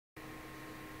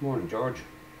Morning George,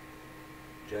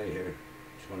 Jay here.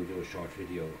 Just going to do a short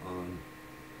video on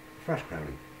fresh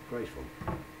crowning. Great fun.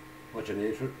 What you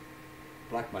need for it: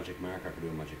 black magic marker for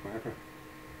doing magic marker,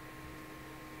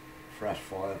 fresh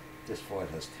foil. This foil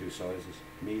has two sizes,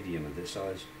 medium in this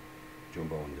size,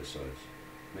 jumbo in this size.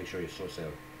 Make sure you suss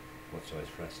out what size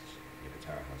crests your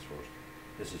guitar has first.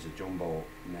 This is a jumbo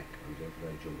neck and the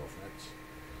other jumbo frets,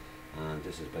 and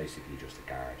this is basically just a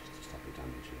guard to stop you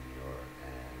damaging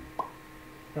your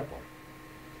fretboard.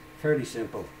 Fairly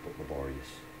simple but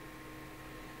laborious.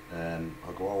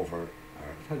 I'll go over, or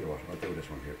I'll tell you what, I'll do this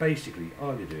one here. Basically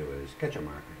all you do is get your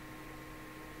marker,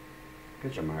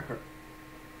 and you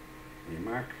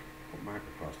put mark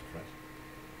across the fret,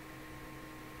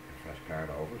 a fresh card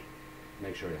over it.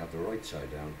 Make sure you have the right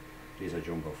side down. These are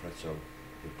jumbo frets, so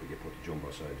you put the jumbo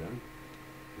side down.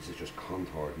 This is just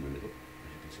contoured in the middle,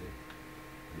 as you can see.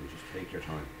 And you just take your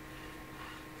time.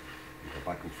 You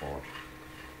go back and forth.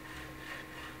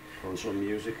 Put on some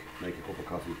music, make a cup of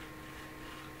coffee,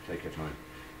 take your time.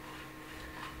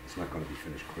 It's not going to be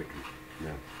finished quickly.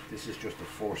 Now, this is just the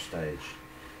first stage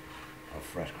of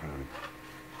fret crowning.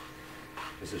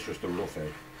 This is just a rough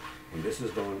out. When this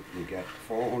is done, you get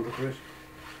 400 grit,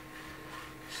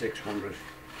 600,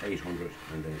 800,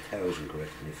 and then 1000 grit,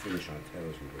 and you finish on 1000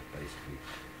 grit basically,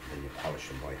 and then you polish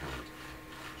them by hand.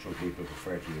 Some people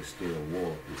prefer to use steel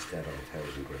wool instead of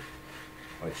 1000 grit.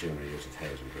 I'd sooner use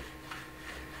 1000 grit.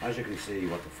 As you can see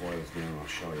what the foil is doing, I'll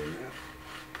show you now.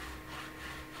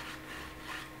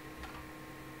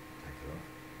 Take it off.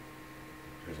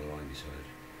 There's a line beside it.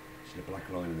 See the black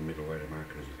line in the middle where the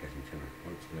marker is getting thinner.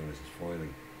 What it's doing is it's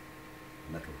foiling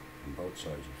metal on both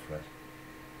sides of the fret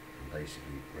and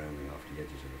basically rounding off the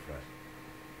edges of the fret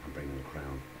and bringing the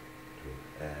crown to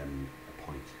a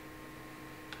point.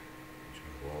 I'm just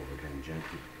going to go over again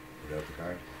gently without the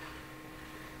guard.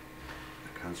 I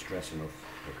can't stress enough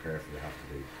how careful you have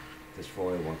to be. This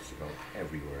foil wants to go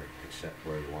everywhere except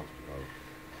where you want it to go,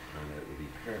 and it will be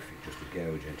perfect just to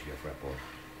gouge into your fretboard.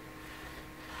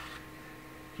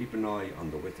 Keep an eye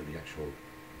on the width of the actual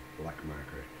black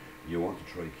marker. You want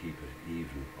to try to keep it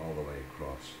even all the way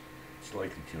across.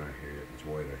 Slightly thinner here, it's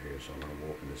wider here, so I'm going to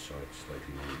walk on this side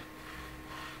slightly more.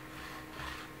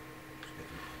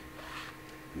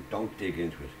 And don't dig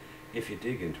into it. If you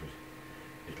dig into it,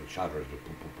 it'll shatter, it'll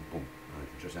boom, boom, boom, boom, and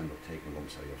it'll just end up taking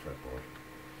lumps out of your fretboard.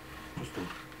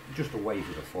 Just the weight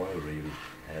of the foil really.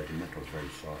 The metal's very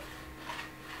soft.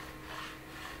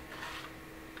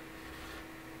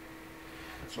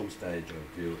 At some stage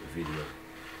I'll do a video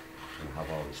and have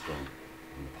all this done,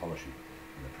 and the polishing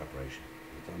and the preparation.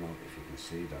 I don't know if you can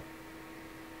see that,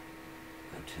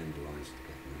 how thin the lines are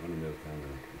getting. I'm going to move down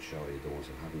and I can show you the ones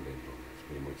that haven't been done,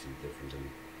 so you might see the difference in.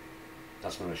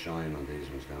 That's not a shine on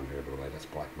these ones down here, by the way. That's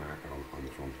black marker on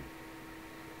the front.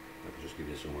 That will just give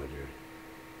you some idea.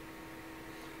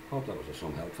 Hope that was of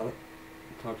some help, fella.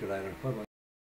 Talk to you later. Bye bye.